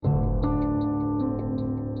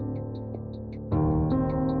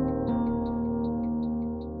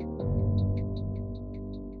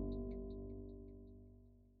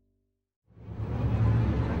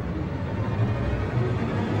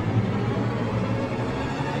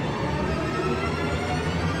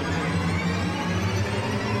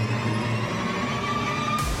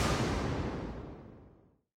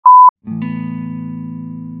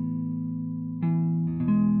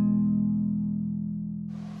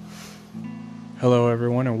Hello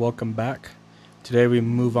everyone and welcome back. Today we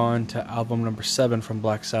move on to album number 7 from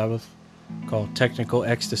Black Sabbath, called Technical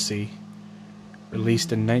Ecstasy,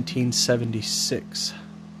 released in 1976.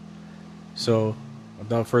 So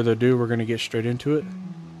without further ado, we're going to get straight into it.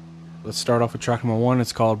 Let's start off with track number 1.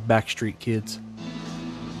 It's called Backstreet Kids.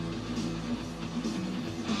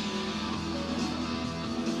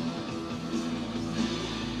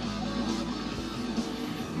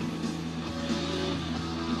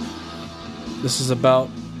 This is about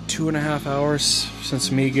 2.5 hours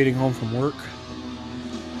since me getting home from work.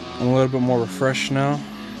 I'm a little bit more refreshed now.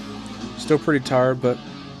 Still pretty tired, but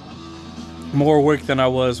more awake than I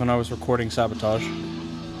was when I was recording Sabotage.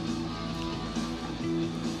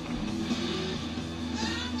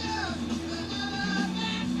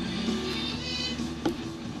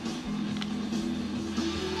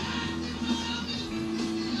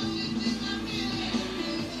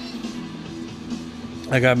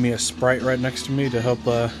 I got me a Sprite right next to me to help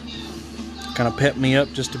kind of pep me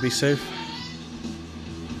up just to be safe.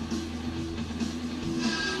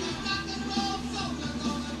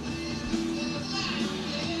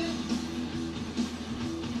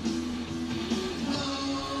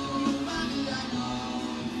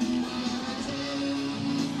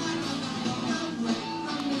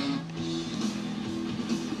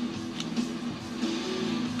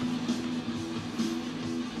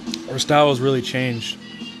 Our style has really changed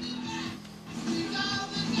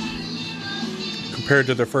compared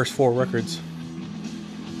to their first 4 records.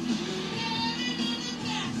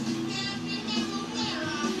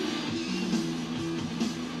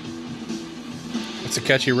 It's a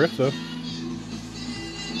catchy riff though.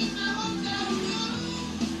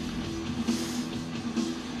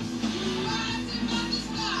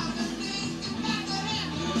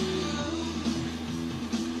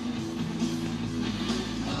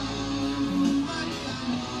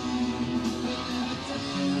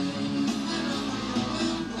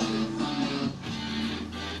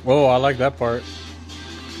 Oh, I like that part.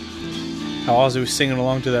 How Ozzy was singing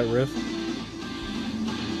along to that riff.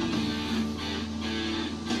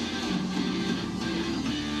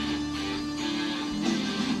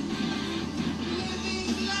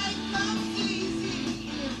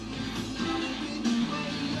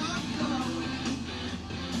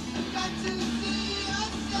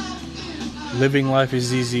 Living life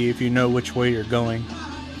is easy if you know which way you're going.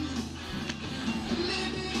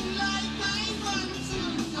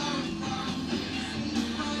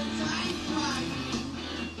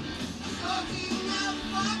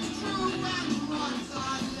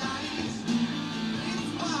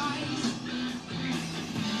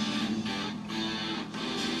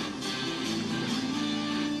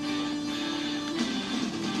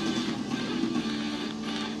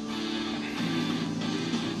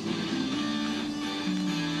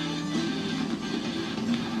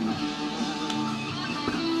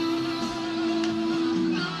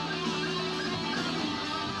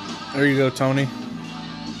 There you go, Tony.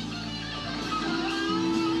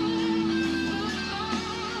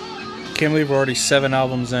 Can't believe we're already 7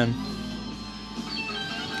 albums in.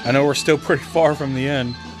 I know we're still pretty far from the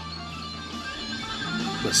end,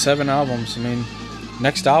 but 7 albums. I mean,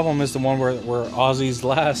 next album is the one where Ozzy's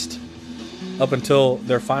last up until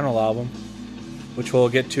their final album, which we'll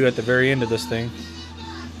get to at the very end of this thing.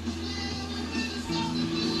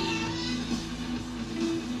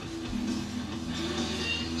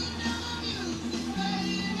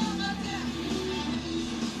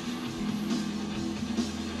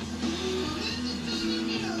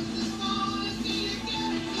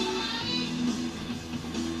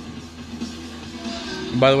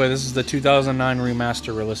 By the way, this is the 2009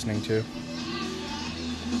 remaster we're listening to.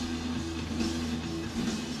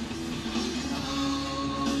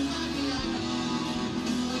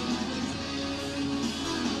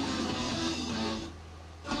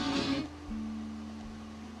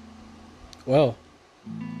 Well,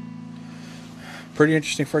 pretty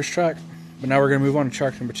interesting first track. But now we're going to move on to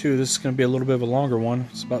track number 2. This is going to be a little bit of a longer one.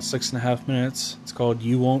 It's about 6.5 minutes. It's called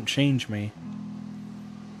You Won't Change Me.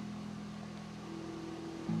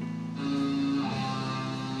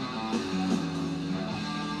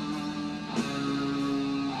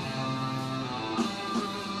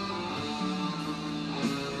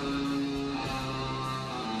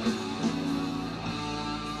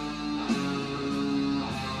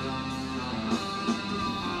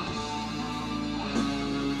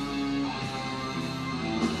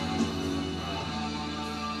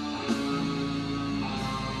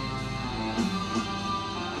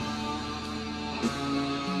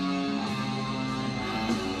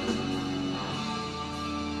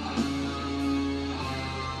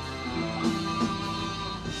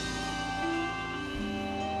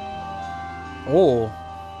 Oh,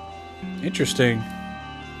 interesting.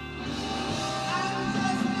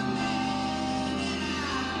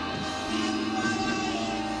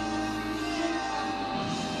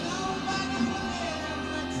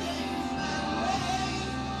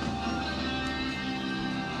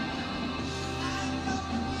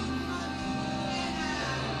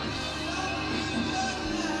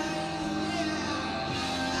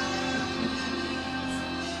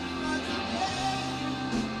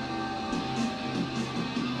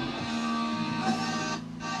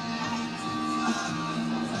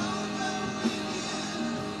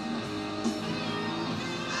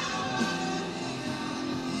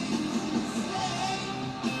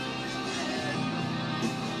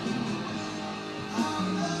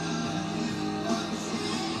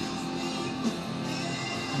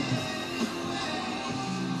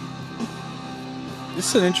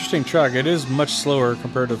 This is an interesting track. It is much slower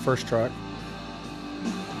compared to the first track.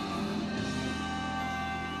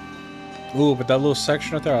 Ooh, but that little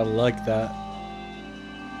section right there, I like that.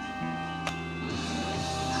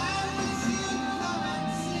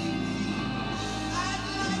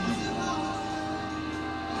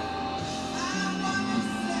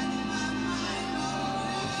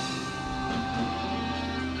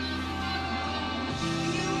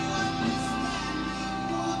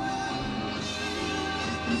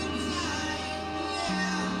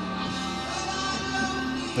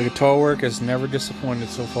 The guitar work has never disappointed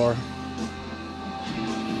so far.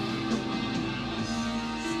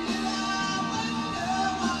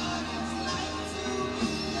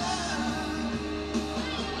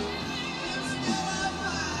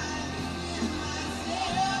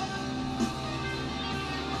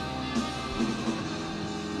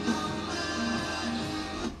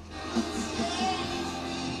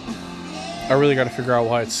 I really got to figure out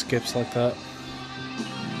why it skips like that.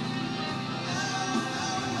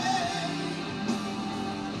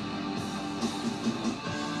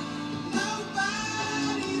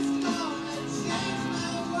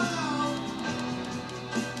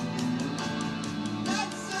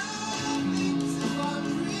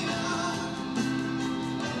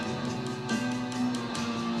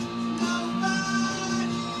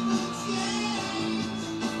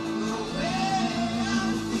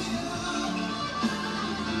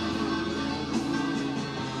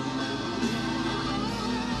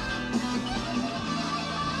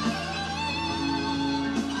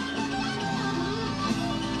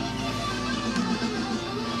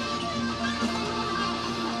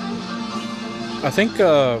 I think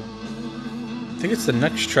it's the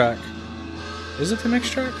next track. Is it the next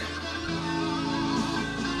track?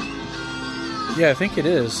 Yeah, I think it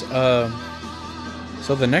is.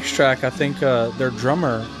 So the next track, I think their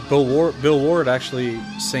drummer Bill Ward actually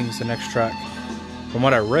sings the next track, from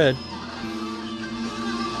what I read.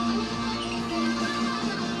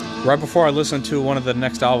 Right before I listen to one of the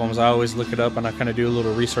next albums, I always look it up and I kind of do a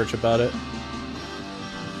little research about it.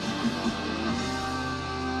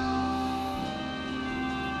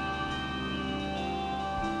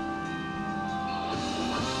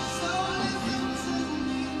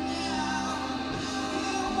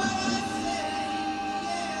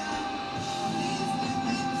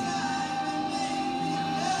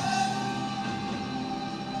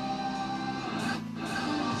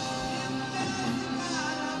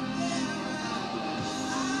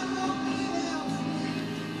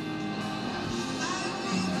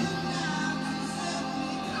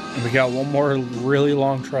 And we got one more really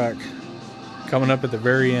long track coming up at the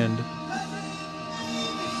very end.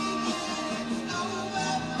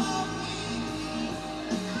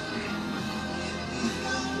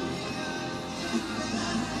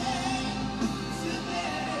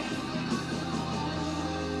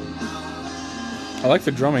 I like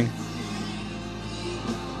the drumming.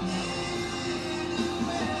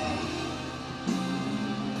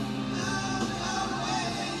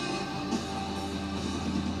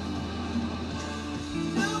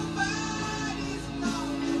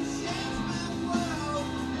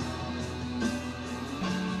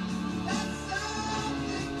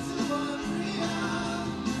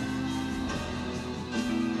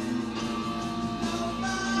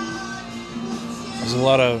 There's a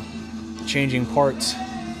lot of changing parts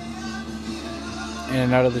in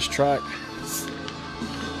and out of this track.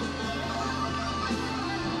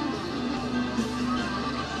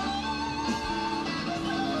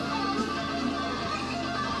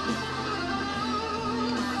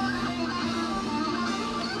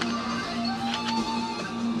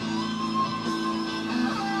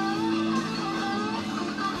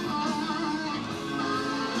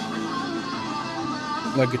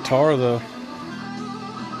 The guitar though.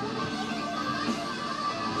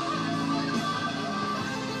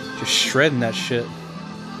 Just shredding that shit.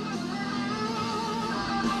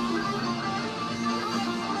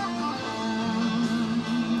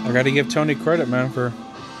 I gotta give Tony credit, man, for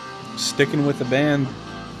sticking with the band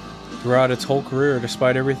throughout its whole career,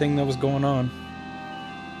 despite everything that was going on.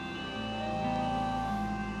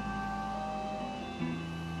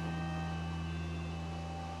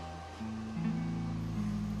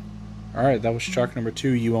 Alright, that was track number 2,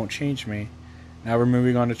 You Won't Change Me. Now we're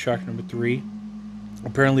moving on to track number 3.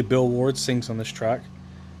 Apparently Bill Ward sings on this track.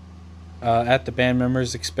 At the band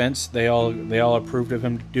members' expense, they all approved of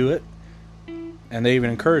him to do it. And they even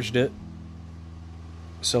encouraged it.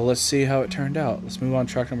 So let's see how it turned out. Let's move on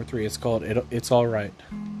to track number 3. It's called It's Alright.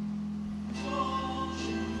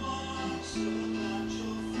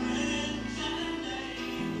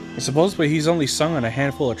 Supposedly he's only sung on a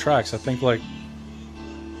handful of tracks. I think like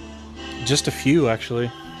just a few,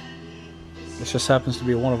 actually. This just happens to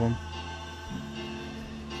be one of them.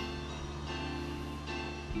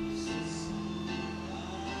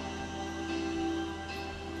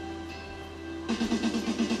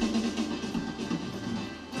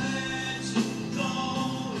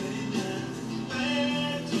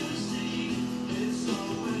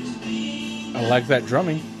 I like that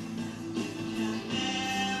drumming.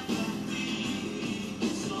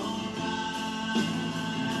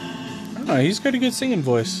 Oh, he's got a good singing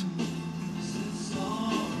voice.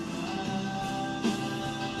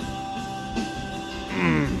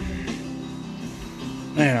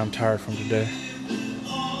 Man, I'm tired from today.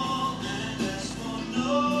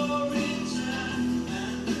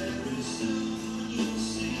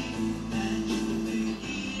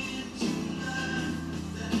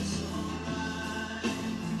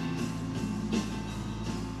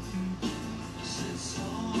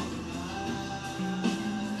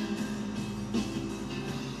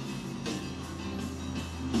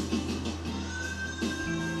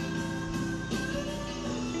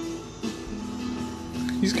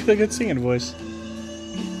 He's got a good singing voice.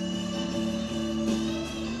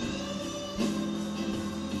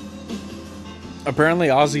 Apparently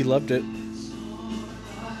Ozzy loved it.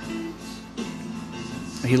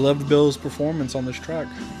 He loved Bill's performance on this track.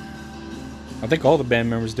 I think all the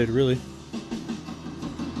band members did, really.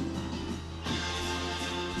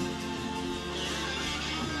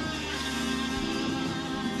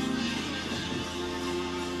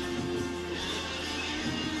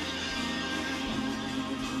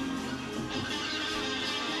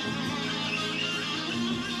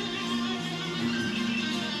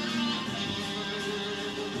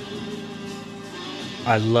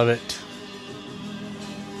 I love it.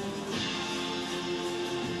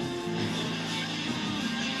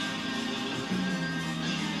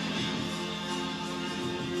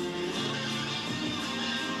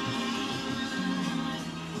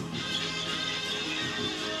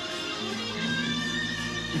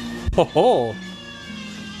 Ho ho!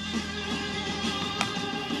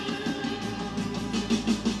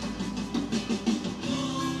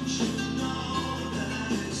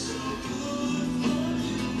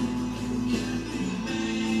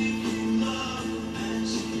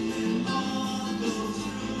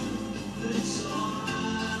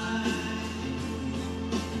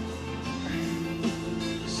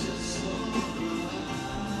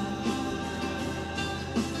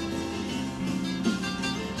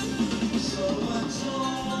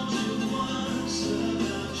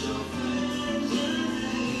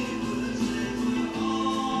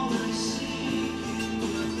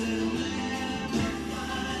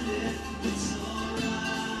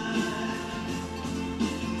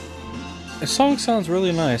 The song sounds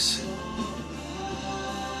really nice.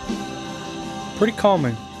 Pretty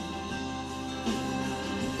calming.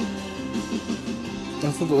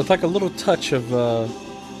 With like a little touch of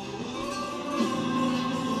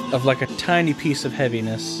like a tiny piece of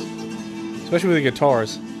heaviness. Especially with the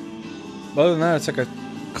guitars. But other than that, it's like a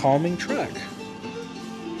calming track.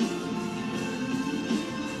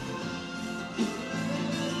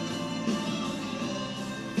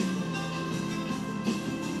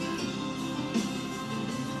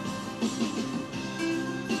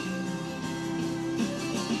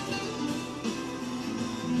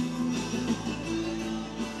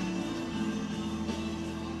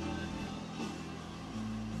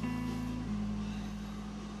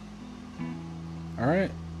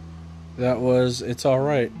 Alright, that was It's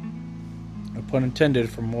Alright. No pun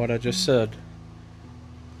intended from what I just said.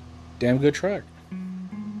 Damn good track.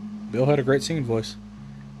 Bill had a great singing voice.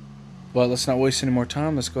 But let's not waste any more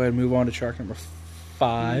time. Let's go ahead and move on to track number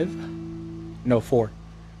 5. No, 4.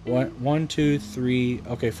 1, 2, 3.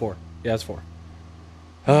 Okay, 4. Yeah, it's 4.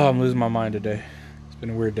 Oh, I'm losing my mind today. It's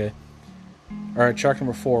been a weird day. Alright, track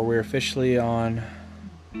number 4. We're officially on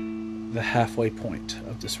the halfway point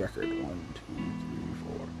of this record. 1, 2,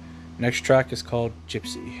 3, 4. Next track is called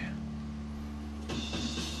Gypsy.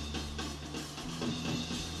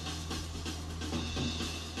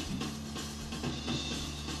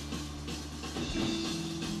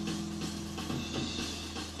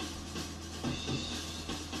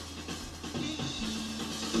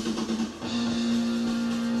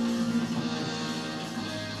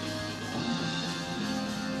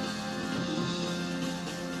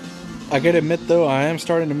 I gotta admit though, I am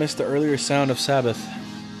starting to miss the earlier sound of Sabbath.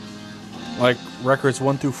 Like records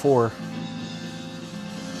 1 through 4.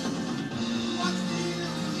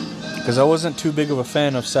 Because I wasn't too big of a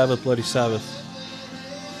fan of Sabbath Bloody Sabbath.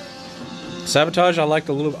 Sabotage I liked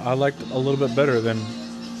a little bit better than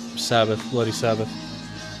Sabbath Bloody Sabbath.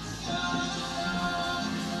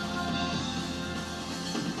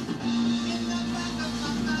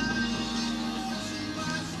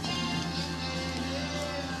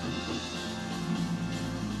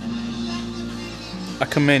 I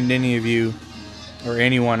commend any of you or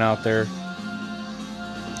anyone out there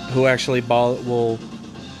who actually will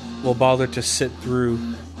bother to sit through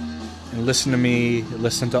and listen to me,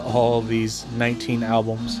 listen to all of these 19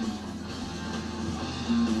 albums.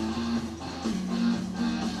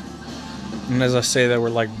 And as I say that, we're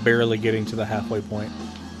like barely getting to the halfway point,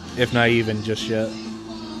 if not even just yet.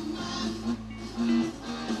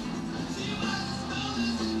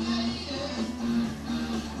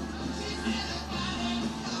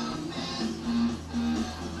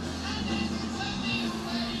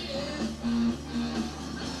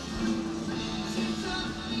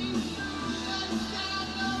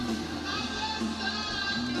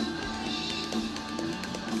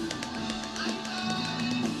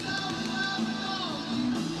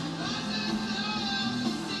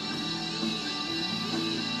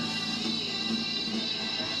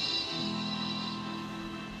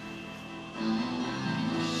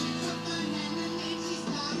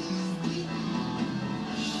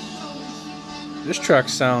 This track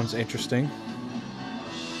sounds interesting.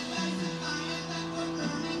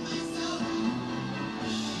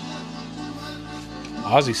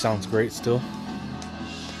 Ozzy sounds great still.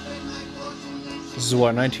 This is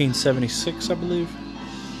what, 1976, I believe?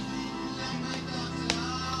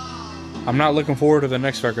 I'm not looking forward to the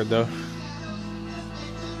next record though.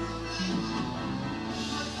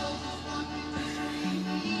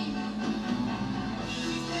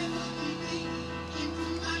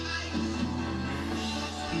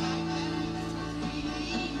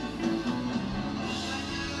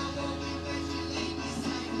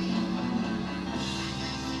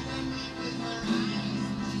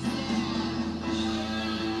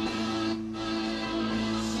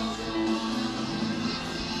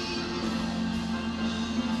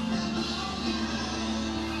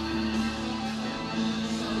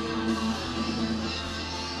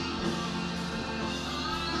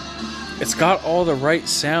 It's got all the right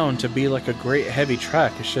sound to be like a great heavy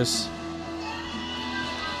track. It's just...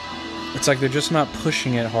 it's like they're just not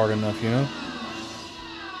pushing it hard enough, you know?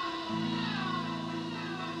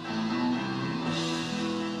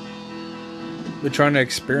 They're trying to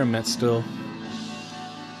experiment still.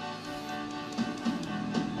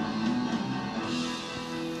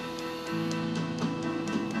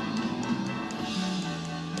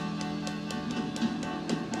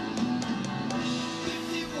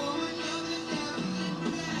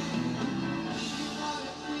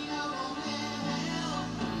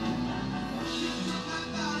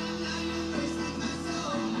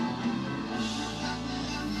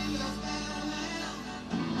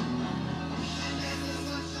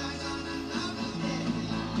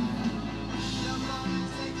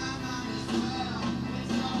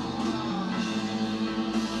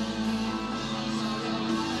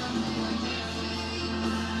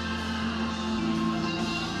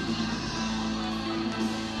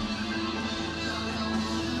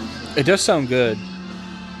 It does sound good.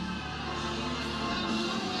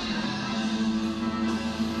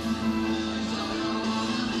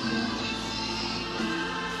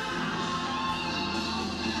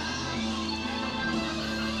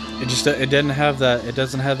 It doesn't have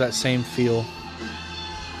that same feel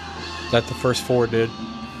that the first 4 did.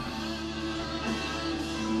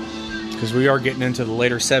 Because we are getting into the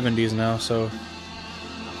later 70s now, so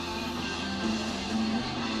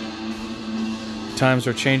times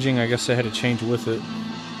are changing. I guess I had to change with it.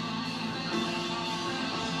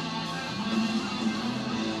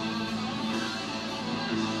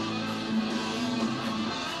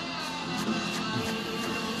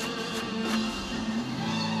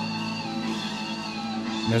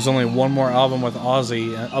 There's only one more album with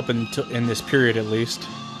Ozzy up until in this period, at least.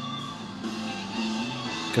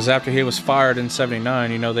 Because after he was fired in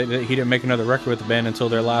 '79, you know, he didn't make another record with the band until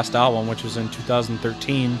their last album, which was in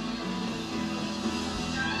 2013.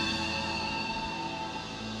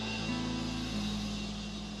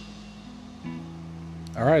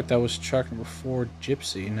 Alright, that was track number 4,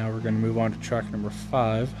 Gypsy. Now we're going to move on to track number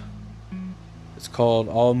 5. It's called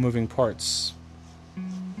All Moving Parts.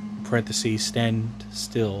 Parentheses, Stand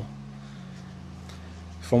Still.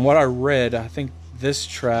 From what I read, I think this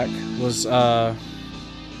track was the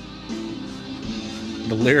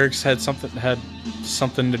lyrics had something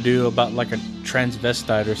to do about like a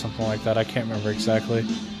transvestite or something like that. I can't remember exactly.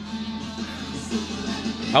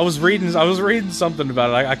 I was reading something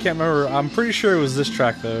about it. I can't remember. I'm pretty sure it was this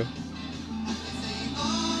track though.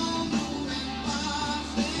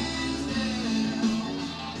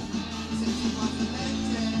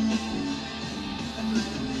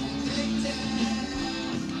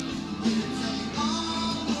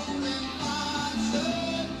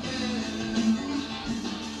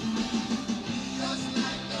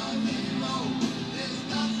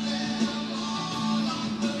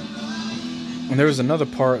 And there was another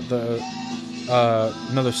part,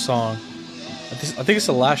 another song. I think it's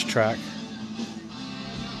the last track.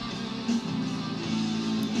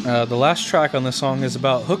 The last track on this song is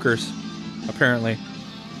about hookers, apparently.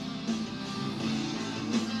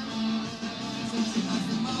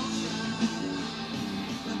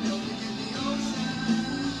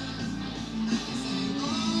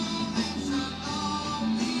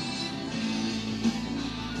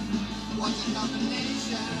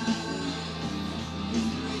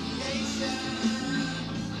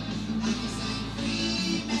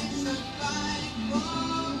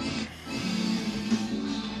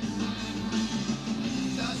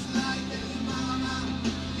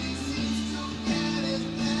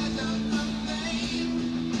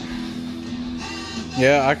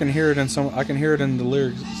 Yeah, I can hear it in some. I can hear it in the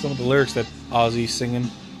lyrics. Some of the lyrics that Ozzy's singing.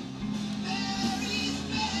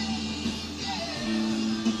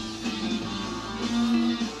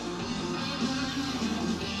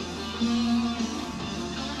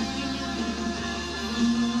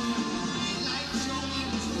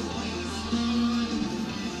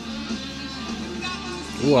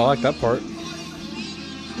 Ooh, I like that part.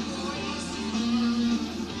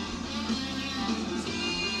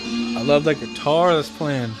 I love that guitar that's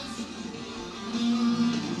playing.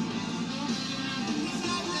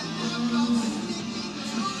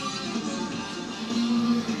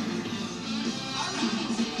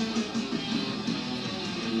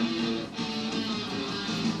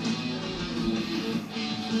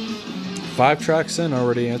 Five tracks in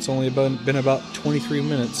already, and it's only been about 23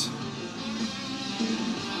 minutes.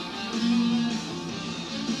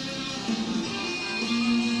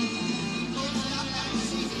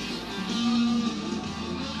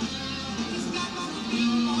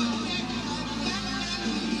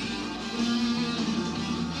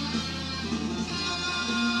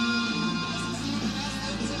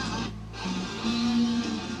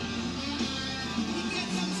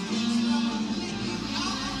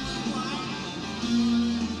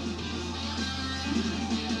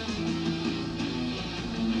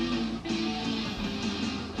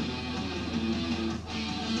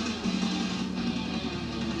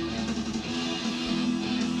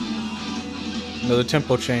 Another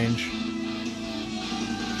tempo change.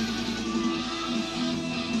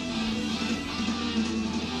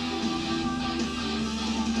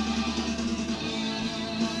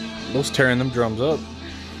 Those tearing them drums up.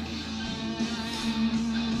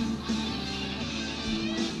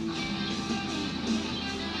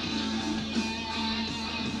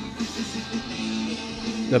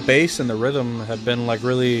 The bass and the rhythm have been like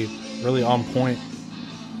really on point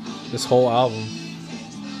this whole album.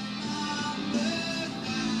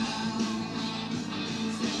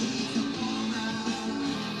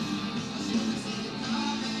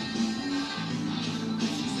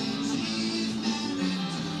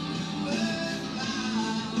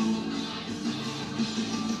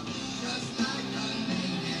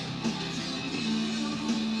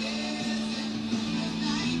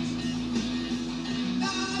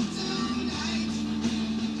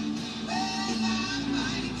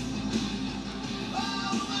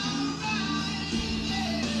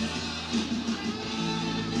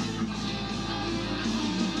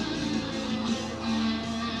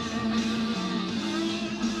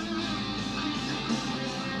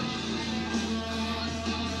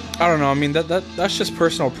 I don't know. I mean, that's just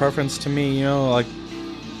personal preference to me. You know, like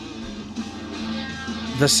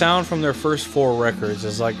the sound from their first 4 records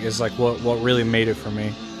is like what really made it for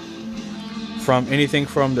me. From anything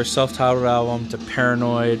from their self-titled album to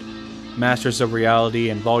Paranoid, Masters of Reality,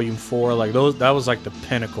 and Volume 4, like that was like the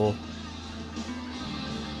pinnacle.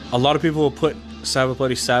 A lot of people will put Sabbath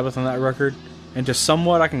Bloody Sabbath on that record, and to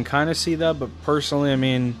somewhat I can kind of see that, but personally, I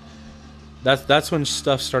mean, that's when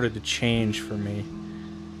stuff started to change for me,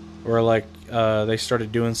 where like they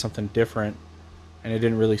started doing something different, and it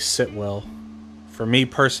didn't really sit well for me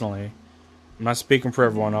personally. I'm not speaking for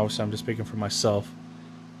everyone, obviously. I'm just speaking for myself.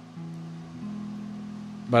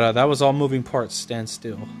 But that was All Moving Parts, Stand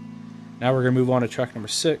Still. Now we're going to move on to track number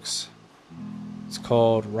 6. It's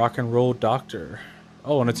called Rock and Roll Doctor.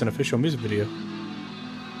 Oh, and it's an official music video.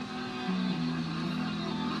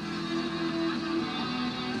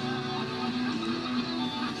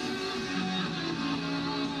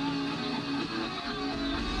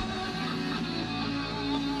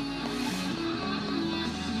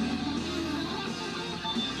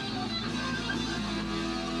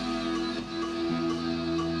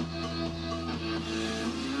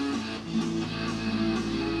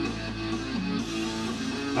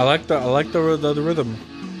 I like the rhythm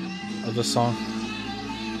of the song.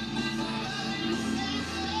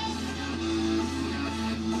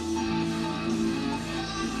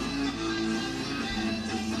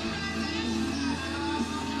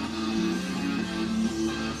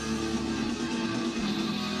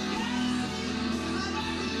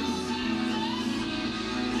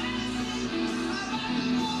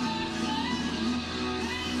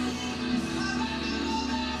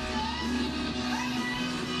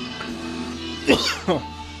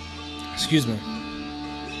 Excuse me.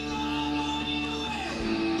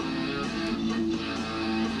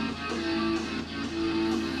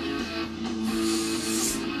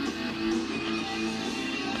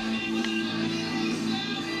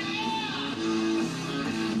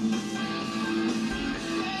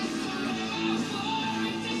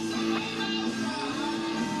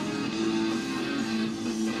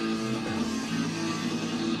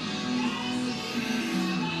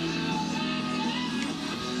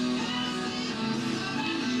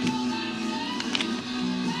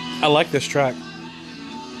 I like this track.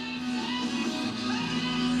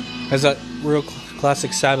 Has that real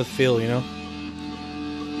classic Sabbath feel, you know?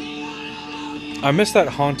 I miss that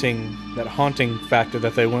haunting factor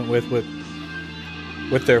that they went with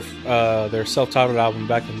their self-titled album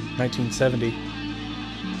back in 1970.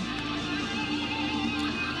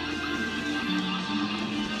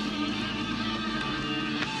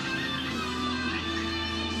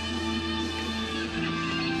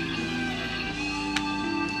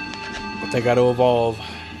 They got to evolve.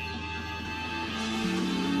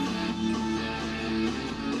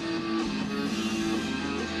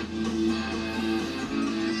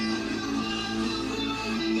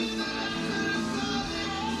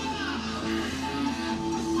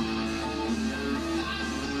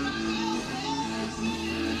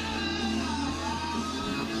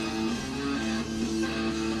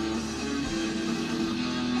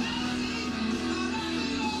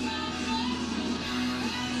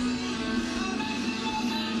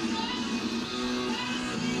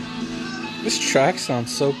 This track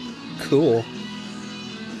sounds so cool.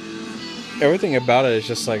 Everything about it is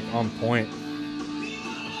just like on point.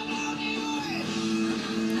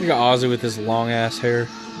 You got Ozzy with his long ass hair.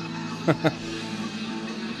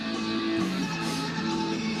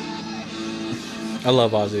 I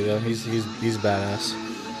love Ozzy though. He's badass.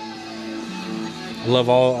 I love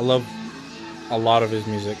a lot of his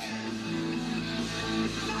music.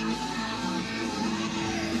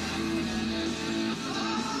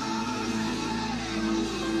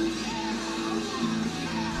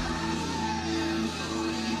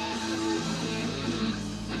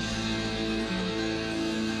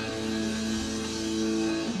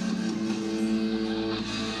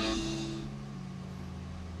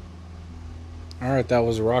 Alright, that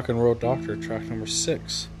was Rock and Roll Doctor, track number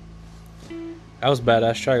 6. That was a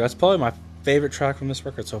badass track. That's probably my favorite track from this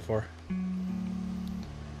record so far.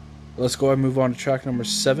 Let's go ahead and move on to track number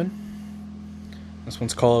 7. This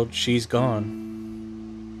one's called She's Gone.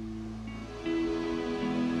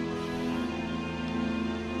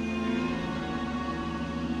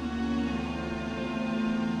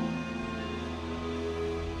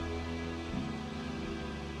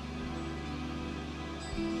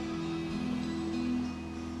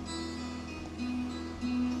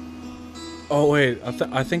 Oh wait,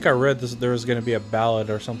 I think I read this. There was going to be a ballad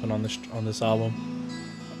or something on this album.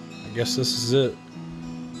 I guess this is it.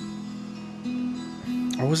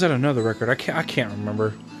 Or was that another record? I can't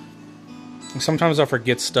remember. Sometimes I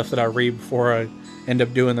forget stuff that I read before I end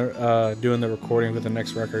up doing the recording for the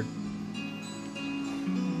next record.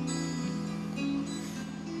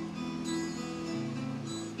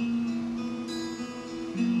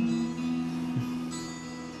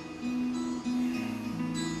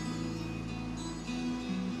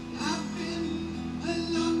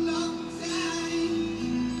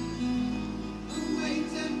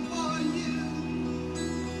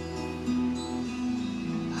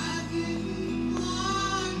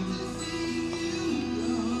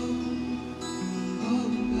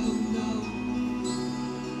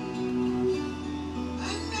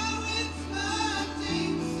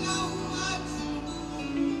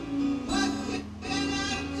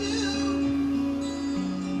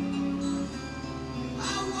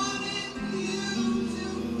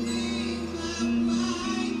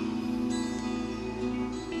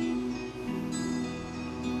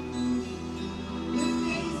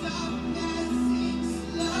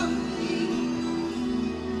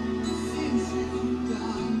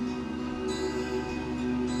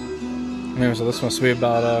 Anyway, so this must be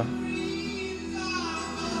about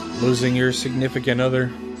losing your significant other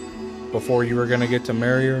before you were gonna get to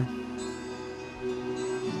marry her.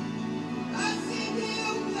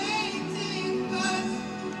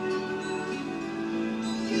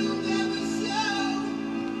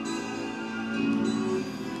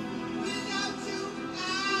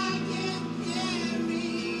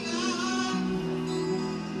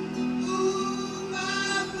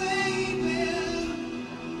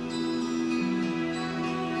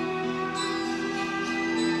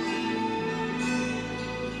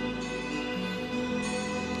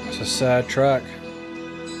 It's a sad track.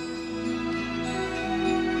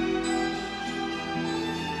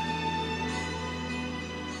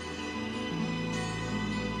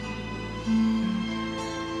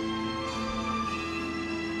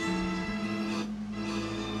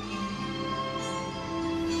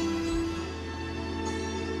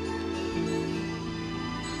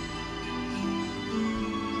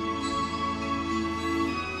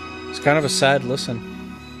 It's kind of a sad listen.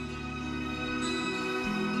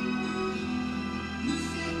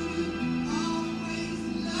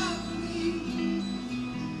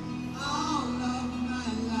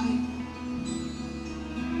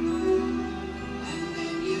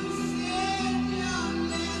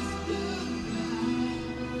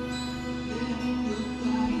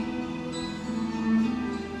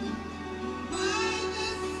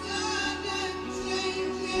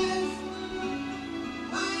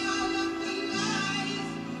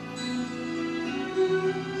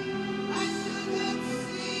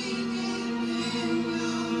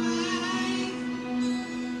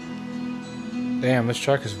 Damn, this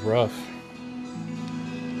track is rough.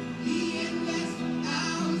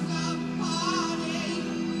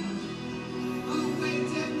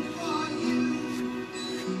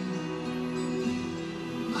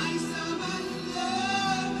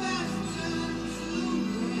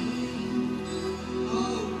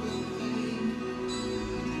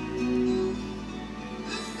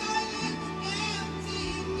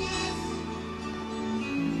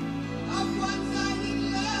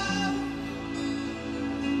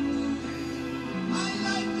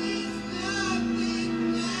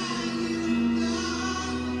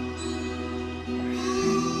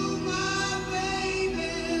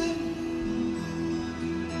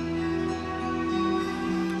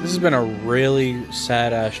 This has been a really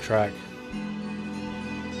sad ass track,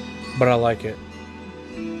 but I like it.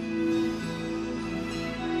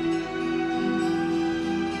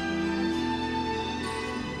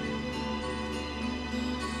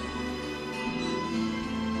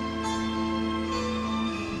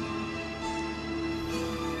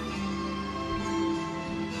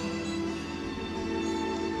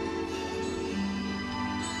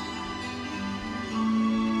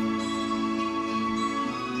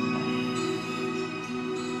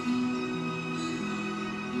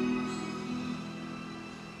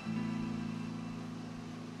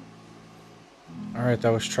 Alright,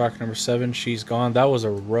 that was track number 7, She's Gone. That was a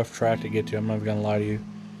rough track to get to, I'm not even gonna lie to you.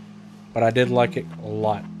 But I did like it a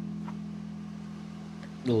lot.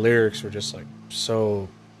 The lyrics were just like so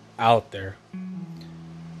out there.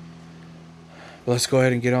 But let's go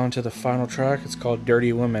ahead and get on to the final track. It's called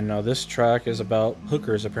Dirty Women. Now this track is about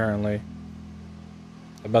hookers apparently.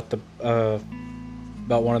 About a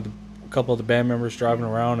couple of the band members driving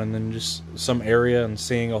around and then just some area and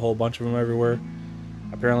seeing a whole bunch of them everywhere.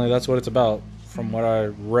 Apparently that's what it's about, from what I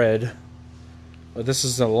read. But this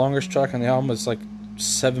is the longest track on the album. It's like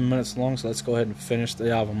 7 minutes long, so let's go ahead and finish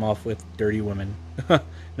the album off with Dirty Women.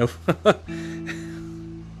 No.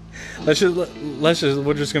 We're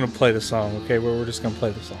just gonna play the song, okay? We're just gonna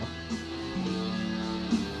play the song.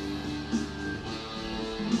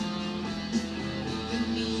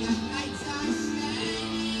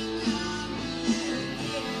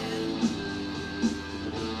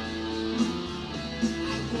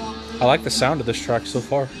 I like the sound of this track so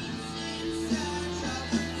far.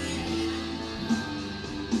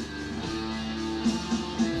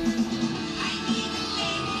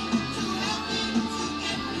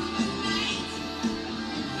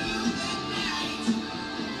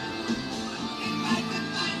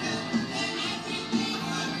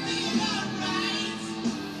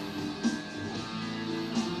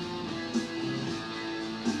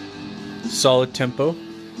 Solid tempo,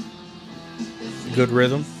 good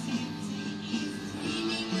rhythm,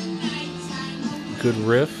 good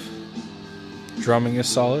riff, drumming is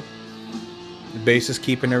solid, the bass is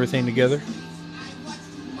keeping everything together.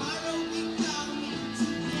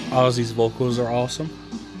 Ozzy's vocals are awesome.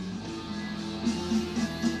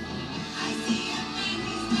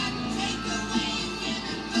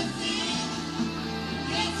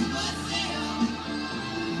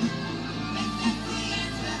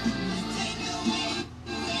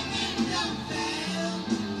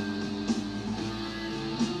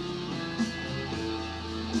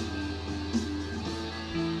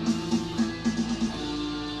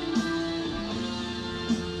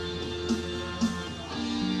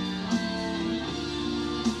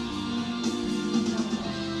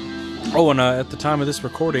 Oh, and at the time of this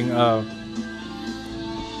recording, a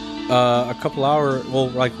couple hours, well,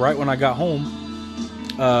 like right when I got home,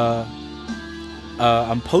 a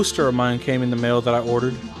poster of mine came in the mail that I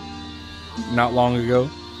ordered not long ago,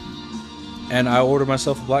 and I ordered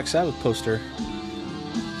myself a Black Sabbath poster.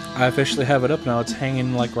 I officially have it up now. It's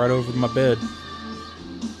hanging like right over my bed.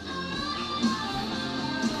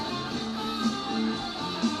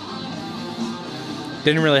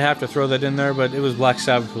 Didn't really have to throw that in there, but it was Black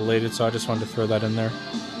Sabbath related, so I just wanted to throw that in there.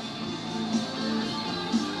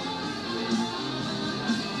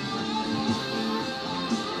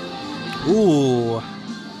 Ooh.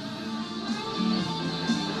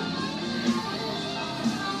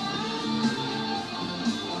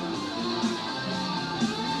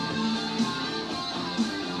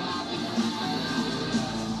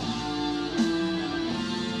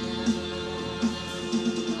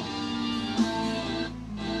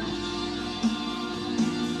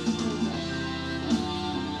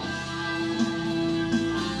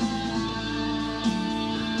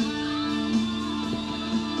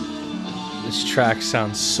 This track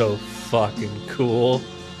sounds so fucking cool.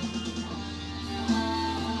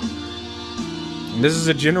 And this is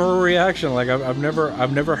a general reaction. Like I've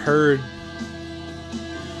never heard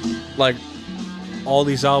like all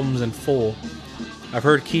these albums in full. I've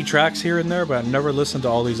heard key tracks here and there, but I've never listened to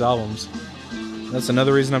all these albums. That's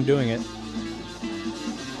another reason I'm doing it.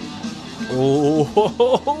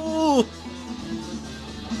 Oh.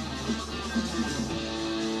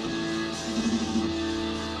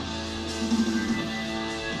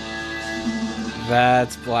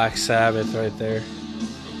 That's Black Sabbath right there.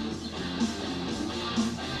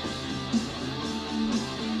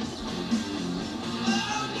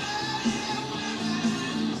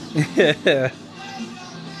 Yeah.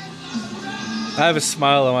 I have a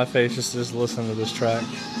smile on my face just listening to this track.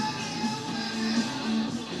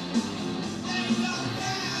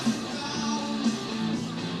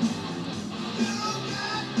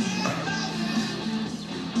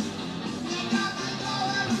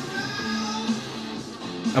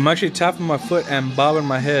 I'm actually tapping my foot and bobbing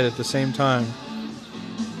my head at the same time.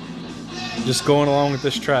 Just going along with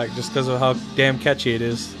this track just because of how damn catchy it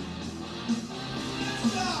is.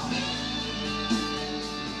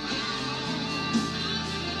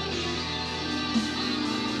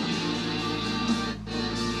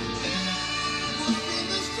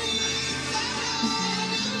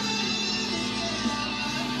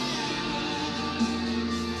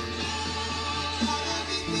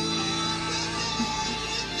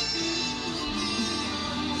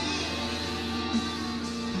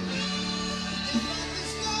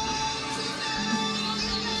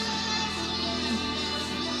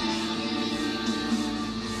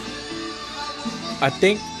 I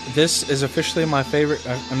think this is officially my favorite.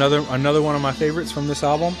 Another one of my favorites from this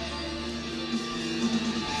album.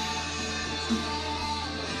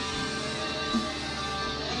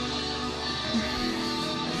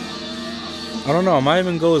 I don't know. I might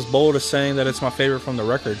even go as bold as saying that it's my favorite from the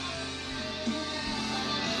record.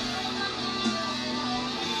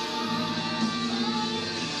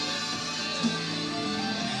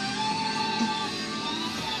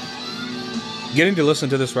 Getting to listen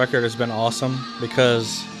to this record has been awesome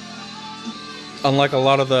because unlike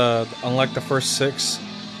the first six,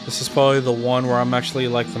 this is probably the one where I'm actually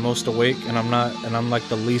like the most awake and I'm like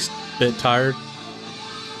the least bit tired.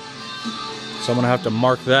 So I'm gonna have to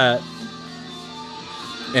mark that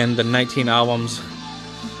in the 19 albums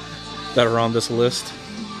that are on this list.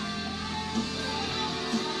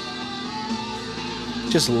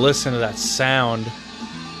 Just listen to that sound.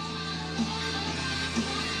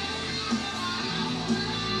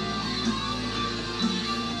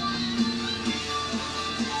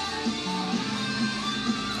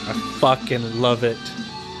 Fucking love it.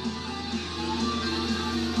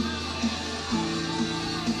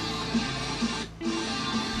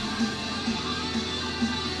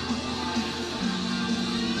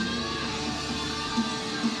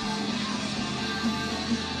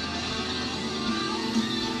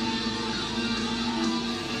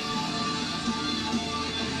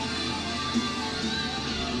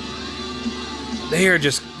 They are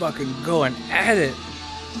just fucking going at it.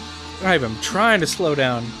 I'm not even trying to slow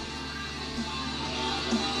down.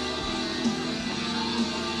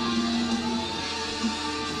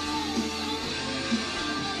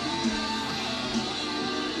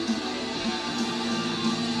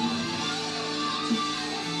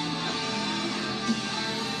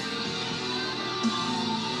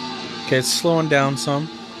 Okay, it's slowing down some.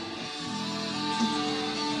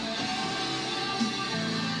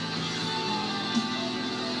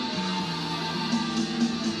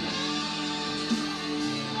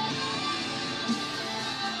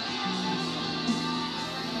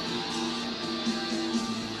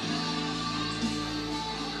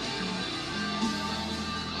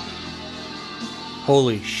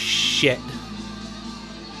 Holy shit.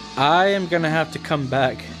 I am gonna have to come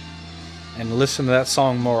back and listen to that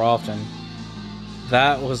song more often.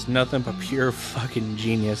 That was nothing but pure fucking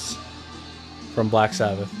genius from Black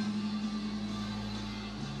Sabbath.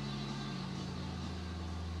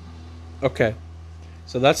 Okay,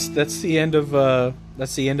 so that's the end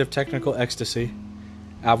of Technical Ecstasy,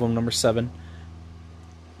 album number 7.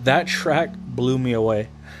 That track blew me away.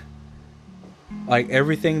 Like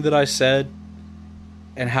everything that I said,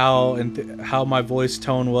 and how my voice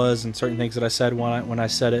tone was, and certain things that I said when I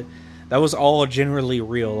said it, that was all generally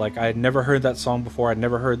real. Like I had never heard that song before. I'd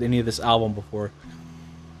never heard any of this album before,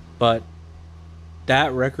 but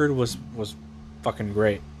that record was fucking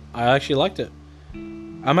great. I actually liked it.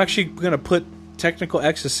 I'm actually gonna put Technical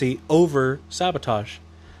Ecstasy over Sabotage,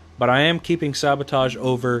 but I am keeping Sabotage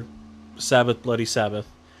over Sabbath Bloody Sabbath.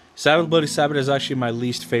 Sabbath Bloody Sabbath is actually my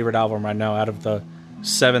least favorite album right now out of the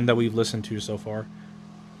 7 that we've listened to so far.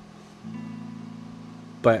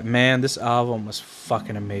 But man, this album was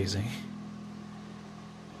fucking amazing.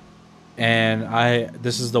 And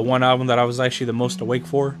this is the one album that I was actually the most awake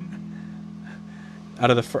for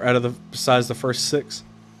out of the besides the first 6.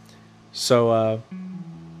 So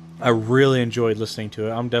I really enjoyed listening to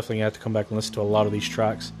it. I'm definitely gonna have to come back and listen to a lot of these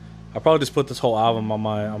tracks. I'll probably just put this whole album on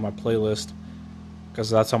my playlist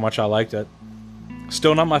because that's how much I liked it.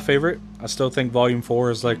 Still not my favorite. I still think Volume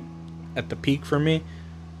 4 is like at the peak for me,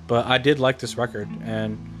 but I did like this record.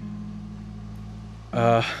 And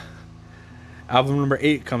album number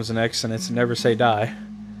 8 comes next, and it's Never Say Die.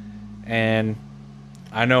 And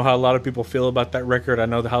I know how a lot of people feel about that record. I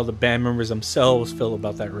know how the band members themselves feel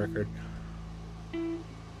about that record.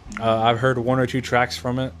 I've heard 1 or 2 tracks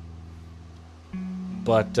from it,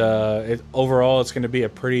 but overall it's going to be a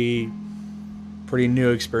pretty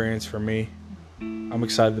new experience for me. I'm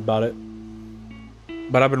excited about it.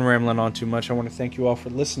 But I've been rambling on too much. I want to thank you all for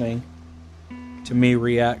listening to me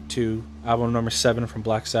react to album number 7 from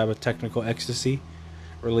Black Sabbath, Technical Ecstasy,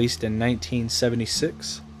 released in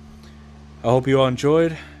 1976. I hope you all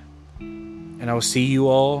enjoyed, and I will see you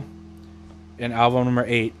all in album number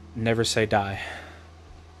 8, Never Say Die.